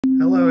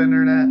Hello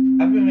Internet.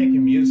 I've been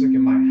making music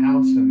in my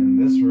house and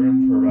in this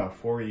room for about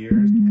 4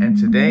 years. And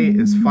today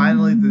is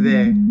finally the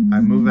day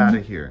I move out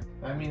of here.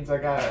 That means I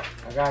gotta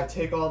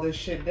take all this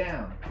shit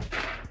down.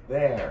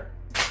 There.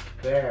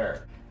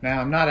 Now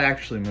I'm not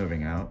actually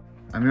moving out.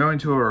 I'm going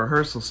to a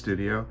rehearsal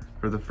studio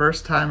for the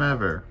first time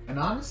ever. And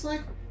honestly,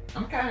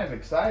 I'm kind of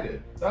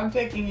excited. So I'm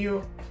taking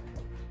you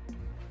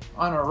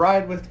on a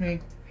ride with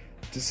me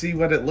to see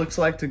what it looks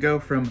like to go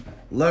from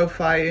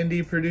lo-fi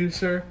indie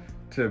producer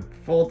to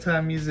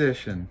full-time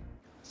musician.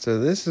 So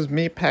this is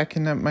me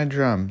packing up my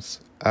drums.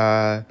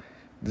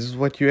 This is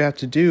what you have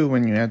to do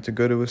when you have to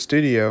go to a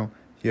studio.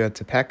 You have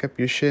to pack up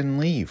your shit and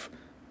leave.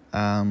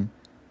 I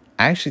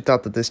actually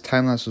thought that this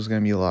time-lapse was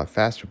going to be a lot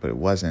faster, but it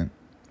wasn't.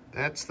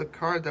 That's the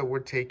card that we're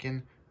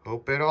taking.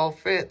 Hope it all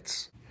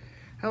fits.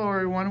 Hello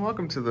everyone,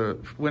 welcome to the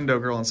Window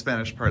Girl in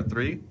Spanish Part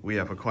 3. We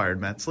have Acquired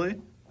Metzley,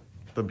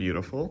 the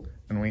beautiful,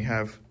 and we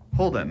have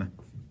Holden,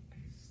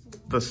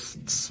 the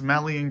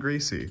smelly and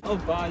greasy. Oh,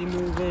 body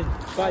moving,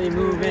 body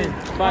moving,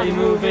 body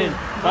moving,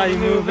 body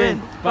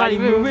moving, body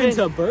moving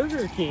to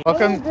Burger King.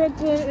 Welcome.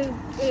 Brooklyn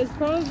is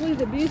probably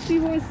the Beastie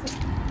Boys.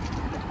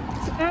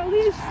 At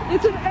least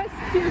it's an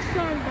S-tier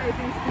song by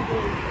Beastie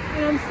Boys.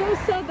 And I'm so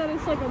sad that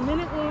it's like a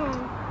minute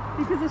long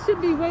because it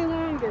should be way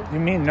longer. You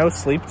mean No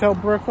Sleep Till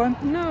Brooklyn?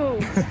 No.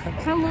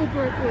 Hello,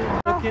 Brooklyn.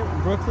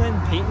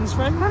 Brooklyn, Peyton's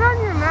friend? Put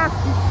on your mask,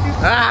 you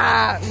stupid.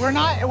 Ah, we're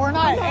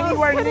not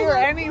anywhere near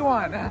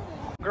anyone.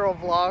 Girl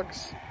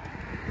vlogs.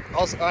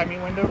 Also, I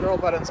mean Window Girl,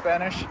 but in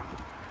Spanish.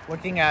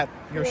 Looking at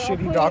your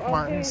shitty Doc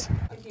Martens.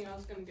 Thinking I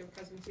was gonna give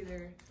presents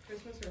either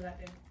Christmas or that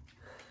day.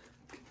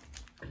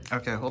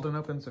 Okay, Holden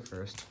opens it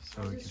first.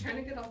 So we Just can...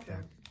 trying to get off the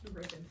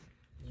ribbon.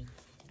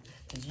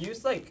 Did you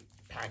use like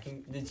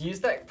packing? Did you use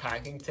that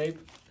packing tape?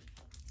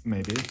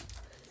 Maybe.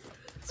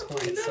 It's why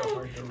it's so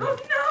hard to read. Oh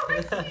no,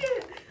 I see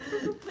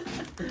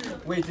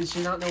it! Wait, did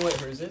she not know what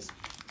hers is?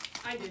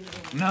 I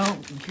didn't know. No,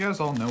 you guys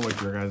all know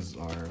what your guys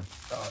are.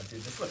 Oh,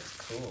 dude, this looks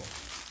cool.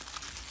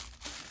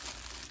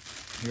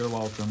 You're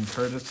welcome.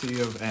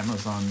 Courtesy of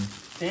Amazon.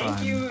 Thank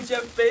Prime. you,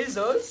 Jeff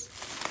Bezos.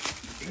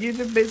 You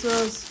Jeff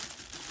Bezos.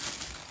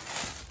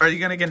 Are you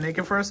gonna get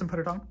naked for us and put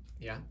it on?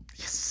 Yeah.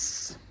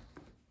 Yes.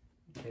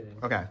 Kidding.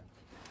 Okay.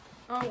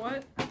 Oh,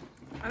 what?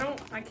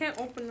 I can't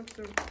open up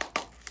the...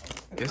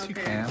 Yes, you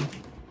Okay. can.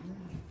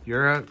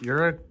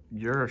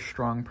 You're a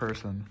strong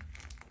person.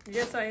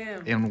 Yes, I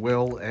am. In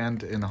will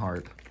and in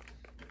heart.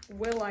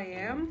 Will I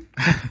am?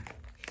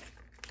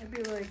 I'd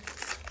be like,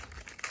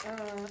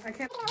 I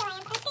can't...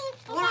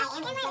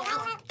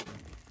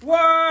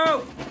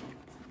 Whoa!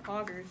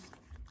 Poggers.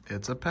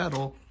 It's a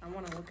pedal. I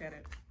want to look at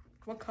it.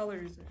 What color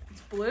is it?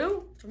 It's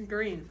blue or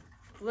green?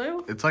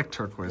 Blue? It's like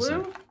turquoise.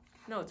 Blue?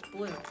 No, it's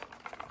blue.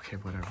 Okay,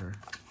 whatever.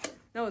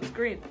 No, it's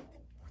green.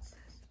 What's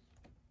this?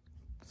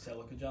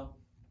 Silica gel.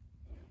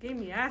 Gave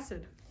me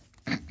acid.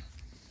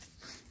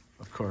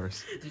 Of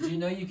course. Did you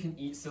know you can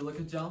eat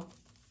silica gel?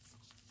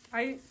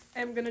 I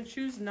am going to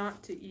choose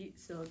not to eat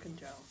silicone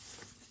gel.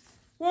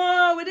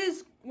 Whoa, it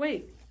is...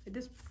 Wait, it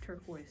is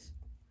turquoise.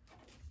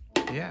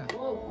 Yeah.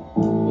 Whoa.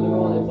 What do we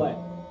want to play?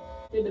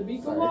 Did the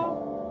beat go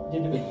off?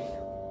 Did the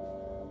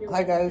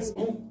Hi, guys.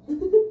 I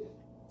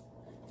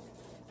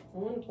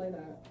want to play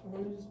that. I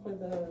want to just play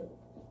the...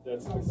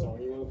 That's the song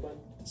you want to play?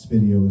 This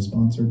video is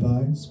sponsored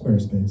by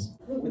Squarespace.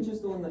 Which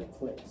is the one that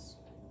clicks?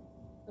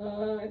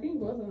 I think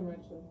both of them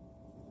actually.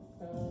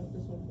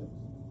 This one clicks.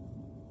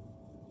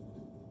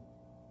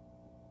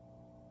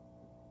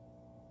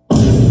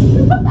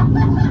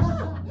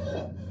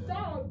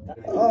 Stop!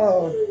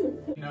 Oh.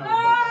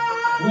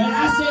 When I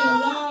sing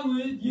along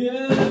with you.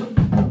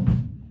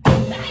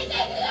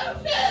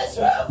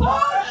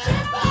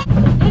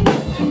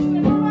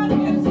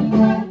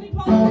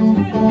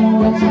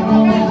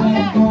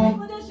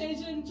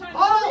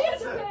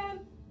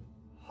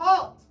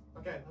 Halt!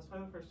 Okay, let's play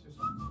the first two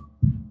songs.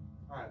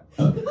 Alright.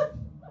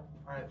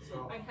 Alright, so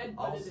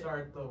I'll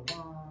start the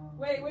one.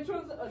 Wait, which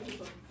one's the this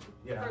one?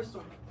 Yeah. First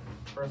one.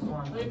 First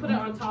one. Let me put it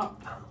on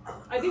top.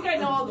 I think I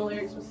know all the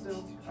lyrics, but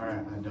still. Alright,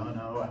 I don't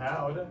know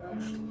how to.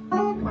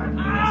 My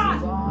penis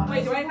is on.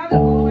 Wait, do I have it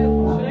all the way?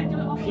 Should I do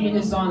it all the way?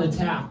 Penis on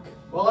attack.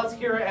 Well, let's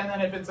hear it, and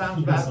then if it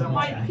sounds bad, then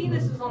My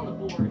penis is on the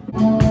board.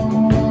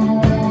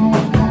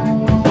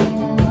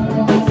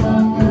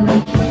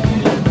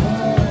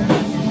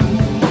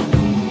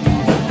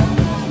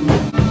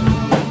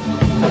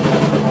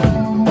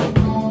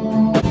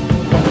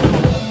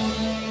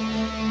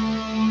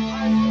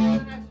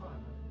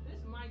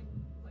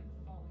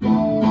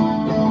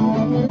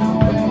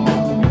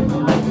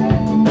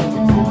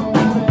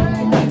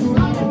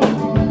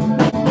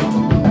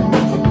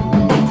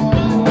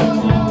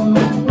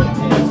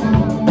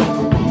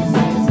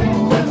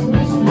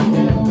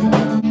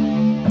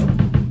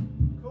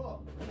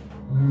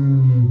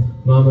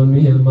 Mamma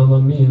mia, mamma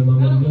mia,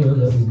 mamma mia,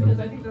 let's go. Because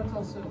I think that's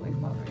also like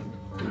bothering.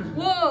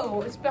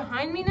 Whoa, it's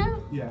behind me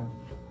now? Yeah.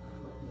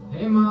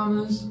 Hey,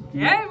 mamas.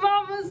 Hey,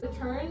 mamas! The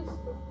turns?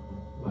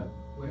 What?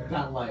 Where?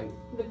 That light.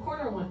 The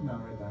corner one. No,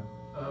 right there.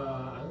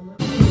 I don't know.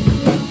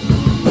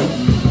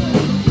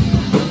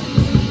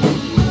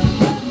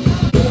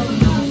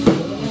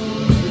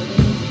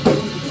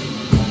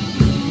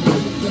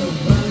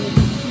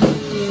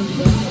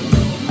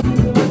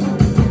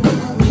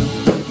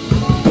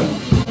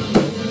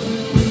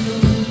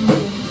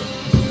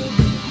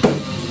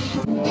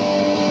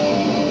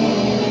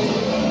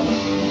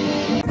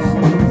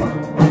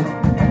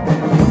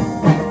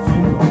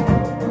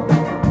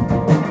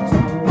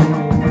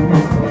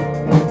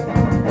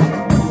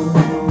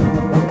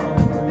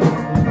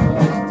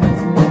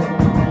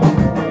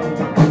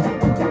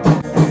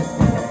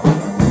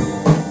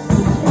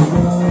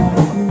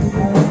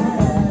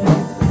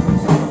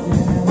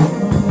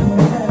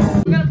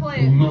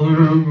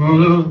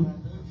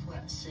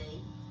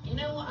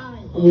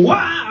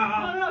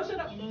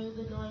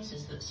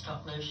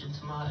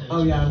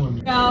 Oh yeah, I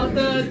remember. Out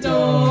the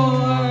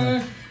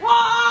door.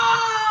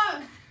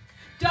 Walk!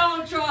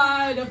 Don't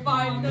try to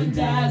find the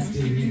task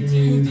you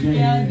two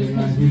together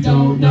because we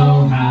don't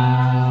know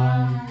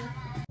how.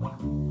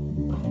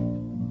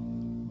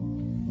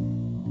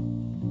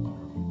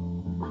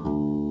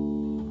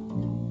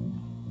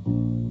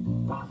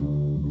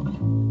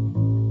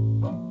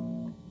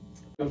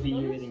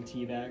 You're getting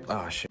teabagged.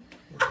 Oh shit.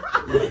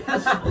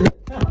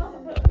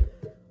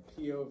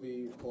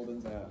 POV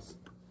Holden's ass.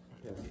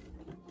 Yeah.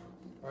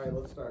 Alright,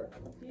 let's start.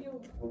 Shut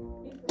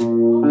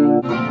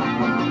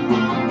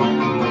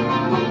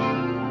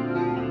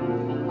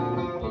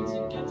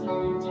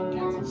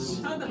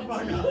the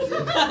fuck up.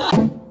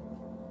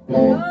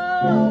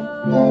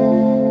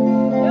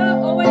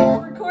 Oh wait,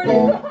 it's recording. I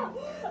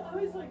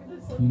was like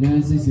this. You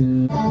guys is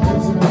good.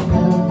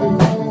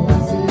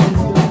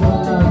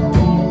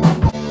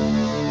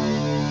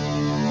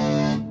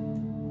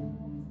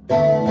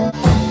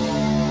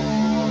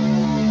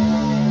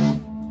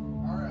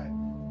 Alright.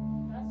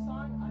 That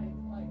song, I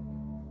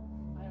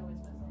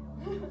always mess up.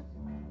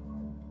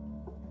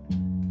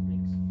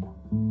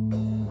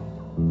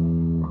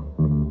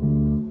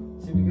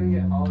 See, we're gonna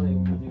get Holiday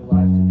when we do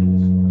live to do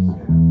this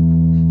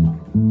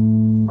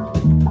for us.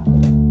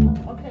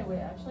 Okay, wait,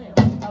 actually,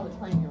 I'm probably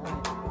playing it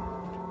right.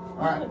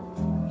 Alright.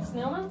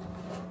 Snail Mail?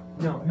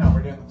 No. No,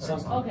 we're doing the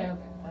first song. Okay.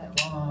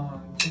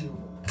 1, 2,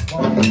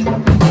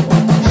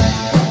 1.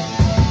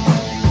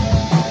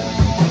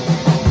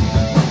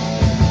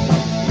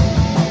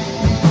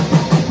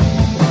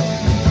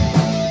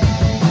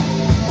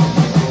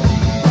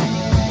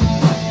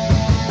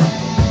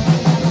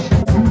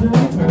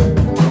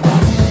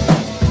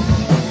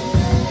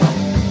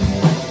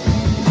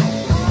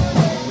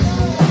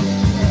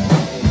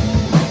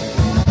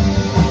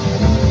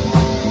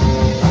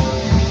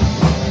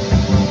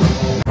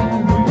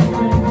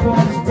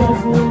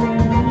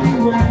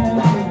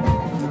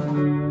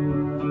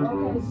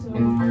 Okay, so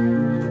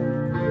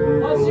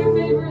what's your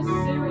favorite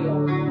cereal?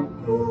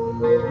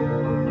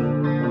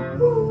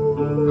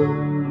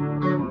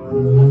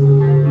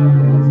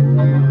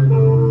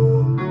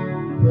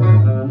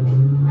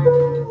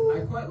 I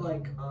quite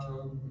like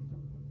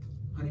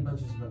Honey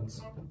Bunches of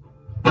Oats.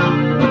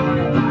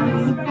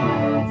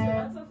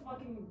 That's a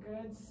fucking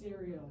good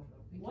cereal.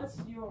 What's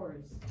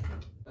yours?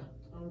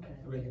 Okay.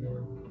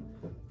 Regular.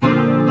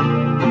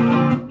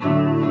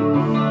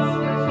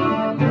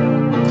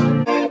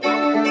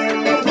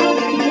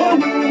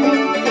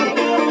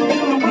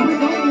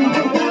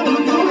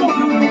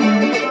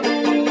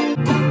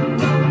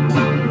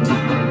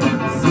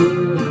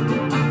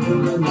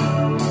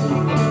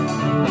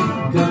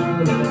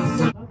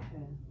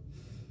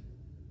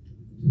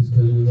 Just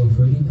because you're a little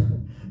fruity.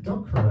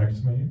 Don't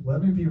correct me.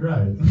 Let me be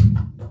right. Okay.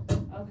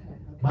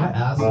 My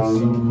ass is so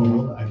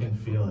cold, I can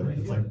feel it.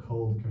 It's like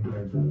cold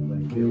compared to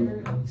like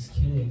feeling. I was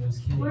kidding.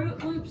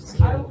 Fruit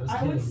Loops, I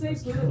would say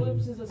Fruit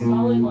Loops is a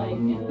solid, like,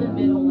 in the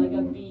middle, like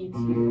a B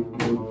tier.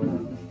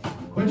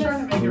 Quit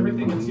trying to make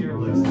everything a tier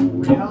list.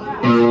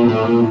 Reality.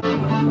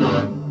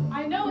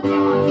 I know it's a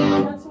hot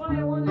take, that's why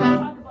I wanted to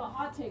talk about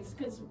hot takes,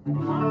 because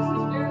Pops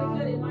is very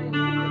good in my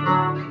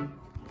opinion.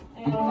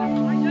 And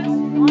I just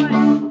want more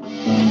middle.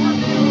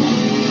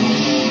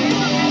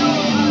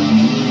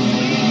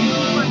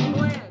 Corn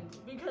bland,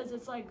 because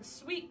it's like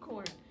sweet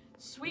corn.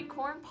 Sweet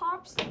corn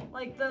Pops,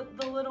 like the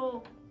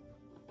little,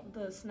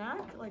 the snack,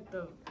 like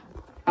the,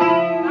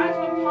 that's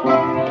what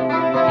Pops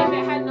would be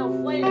if it had no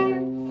flavor.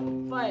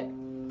 But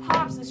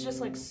Pops is just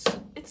like,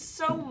 it's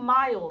so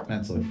mild.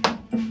 Mentally.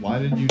 Why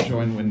did you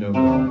join Window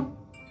Girl?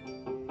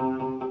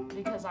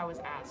 Because I was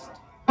asked.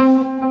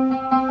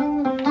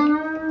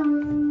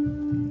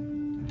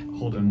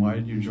 Holden, why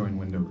did you join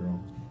Window Girl?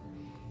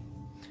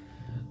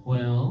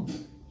 Well,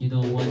 you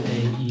know, one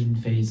day Eden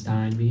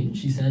FaceTimed me and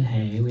she said,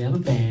 hey, we have a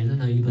band, I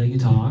know you play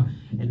guitar.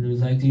 And it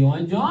was like, do you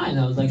want to join?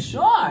 I was like,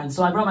 sure. And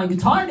so I brought my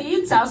guitar to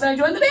Eden's house and I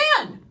joined the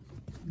band.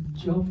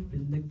 Jump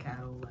in the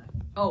Cadillac.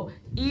 Oh,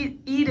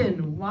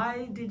 Eden,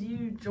 why did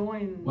you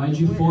join? Why did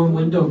you form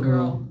Window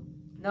Girl?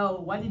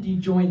 No, why did you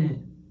join it?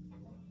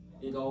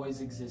 It always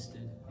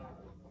existed.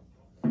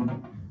 Give me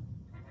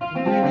an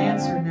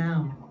answer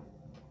now.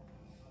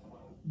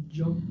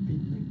 Jump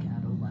in the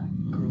Cadillac.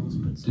 Girls,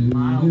 put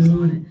smiles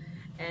on it.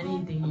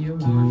 Anything you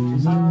want,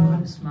 just to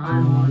put a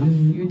smile on it.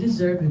 You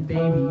deserve it,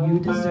 baby, you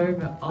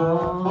deserve it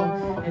all.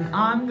 And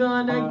I'm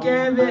gonna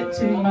give it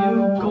to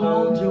you.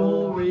 Gold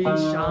jewelry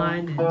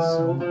shining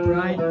so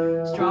bright.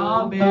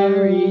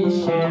 Strawberry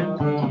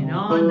champagne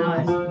on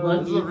ice.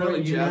 Lucky This is a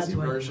really for you, jazzy that's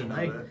what version I of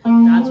like. it.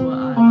 That's what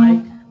I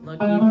like.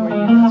 Lucky for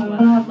you, that's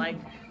what I like.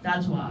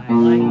 That's what I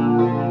like.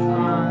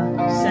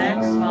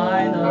 Sex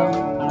by the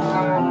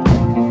heart.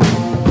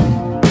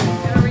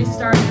 Gonna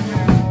restart it.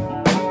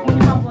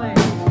 Keep on playing.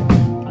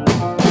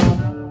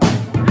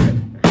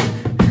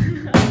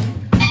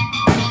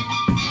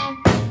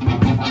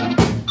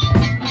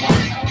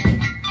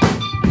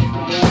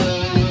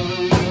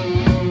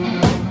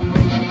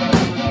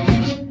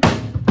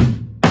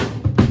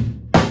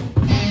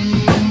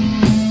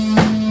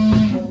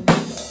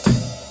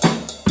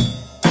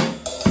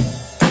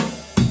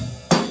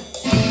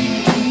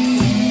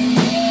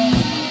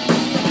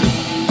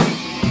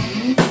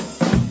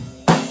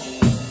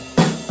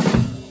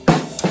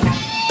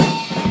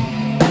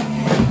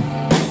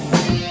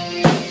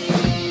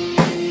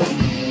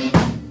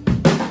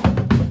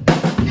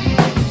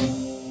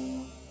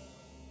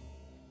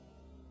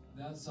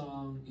 That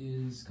song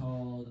is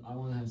called I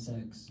Wanna Have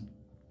Sex.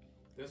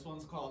 This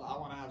one's called I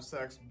Wanna Have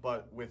Sex,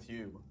 but with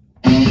you.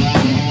 This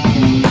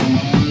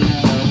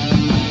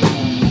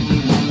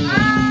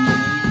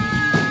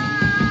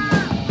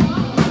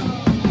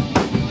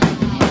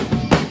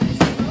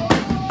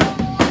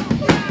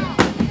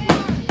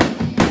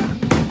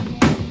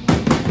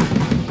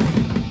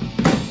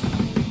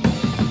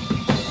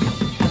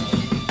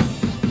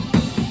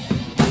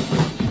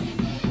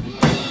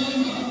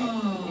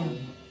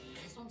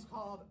one's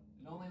called...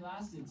 It only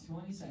lasted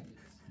 20 seconds.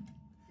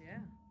 Yeah.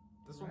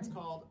 This one's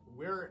called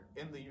We're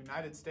in the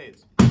United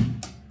States.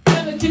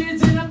 We're the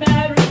kids in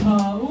America,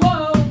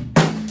 whoa.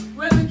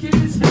 We're the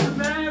kids in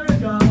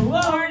America,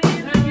 whoa. Party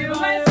in the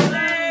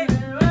USA.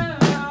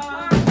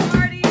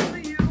 Party in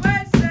the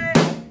USA.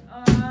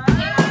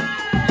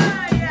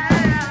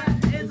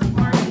 Yeah. It's a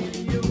party in the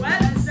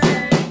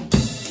USA.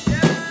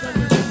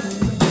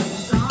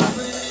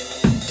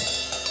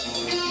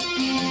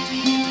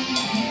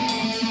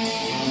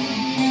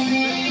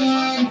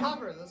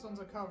 This one's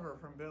a cover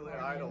from Billy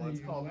Idol. It's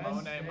called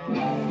Monet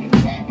Monet.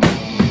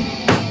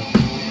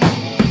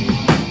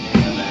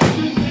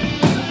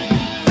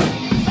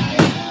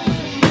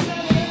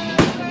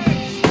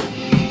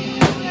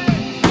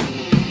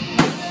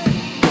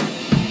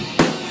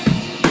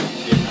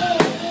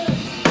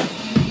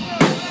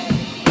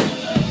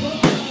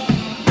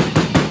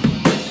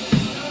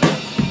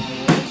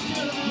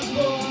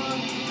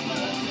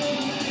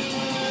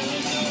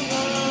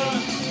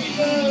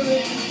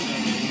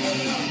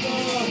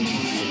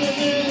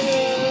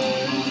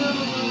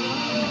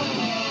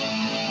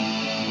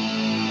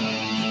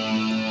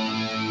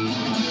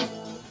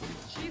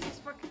 Jesus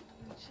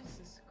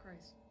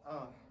Christ.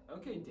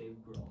 Okay, Dave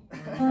Grohl.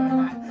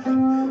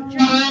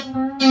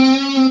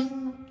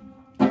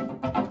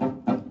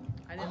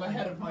 I'm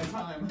ahead of my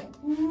time.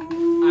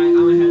 I'm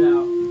gonna head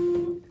out.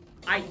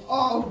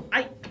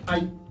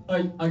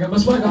 I got my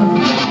swag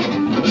on. I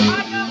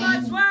got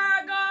my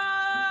swag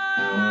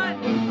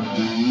on!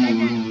 Take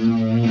it.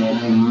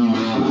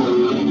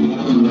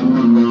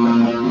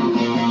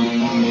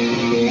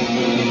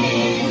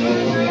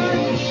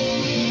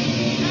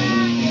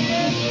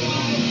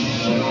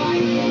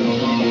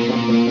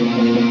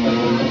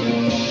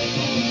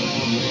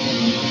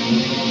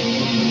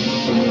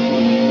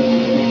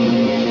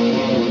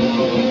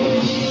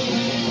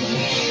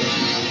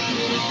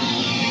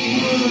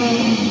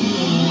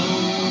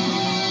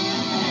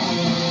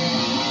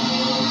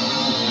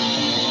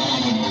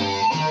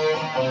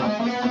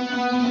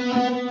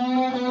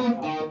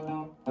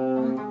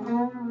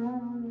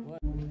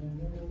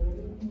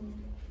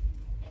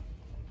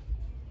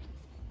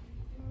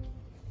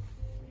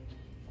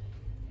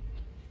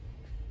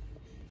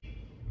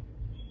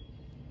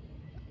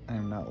 I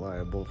am not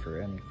liable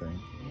for anything.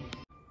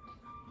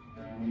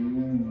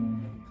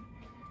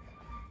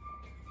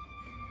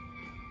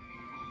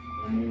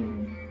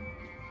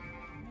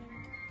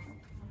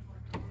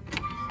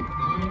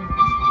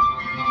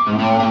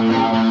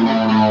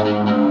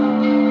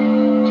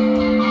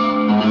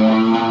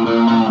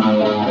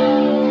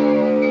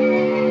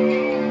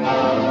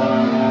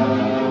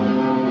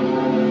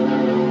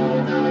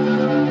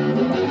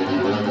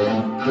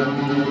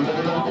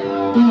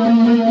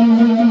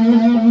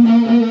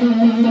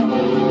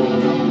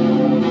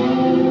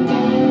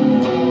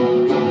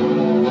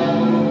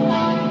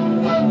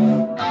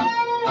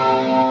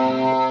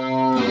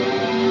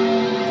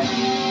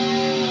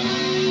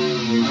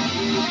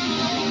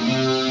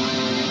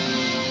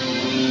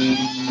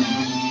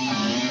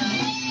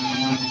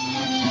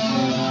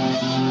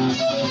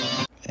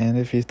 And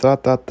if you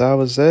thought that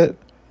was it,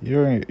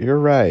 you're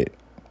right.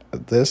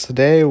 This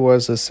day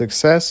was a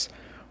success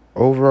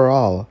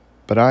overall,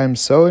 but I am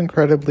so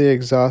incredibly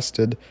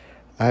exhausted,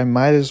 I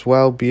might as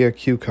well be a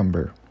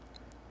cucumber.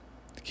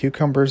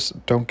 Cucumbers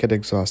don't get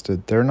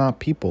exhausted. They're not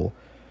people.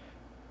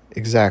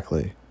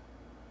 Exactly.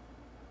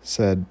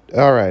 Said,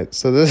 alright,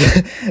 so this,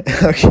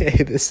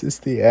 okay, this is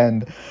the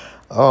end.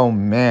 Oh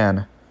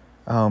man.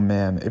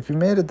 If you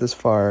made it this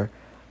far,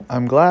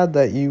 I'm glad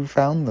that you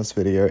found this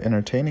video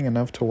entertaining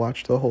enough to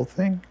watch the whole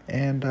thing,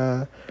 and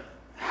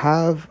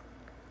have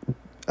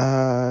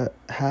a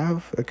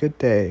good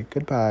day.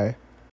 Goodbye.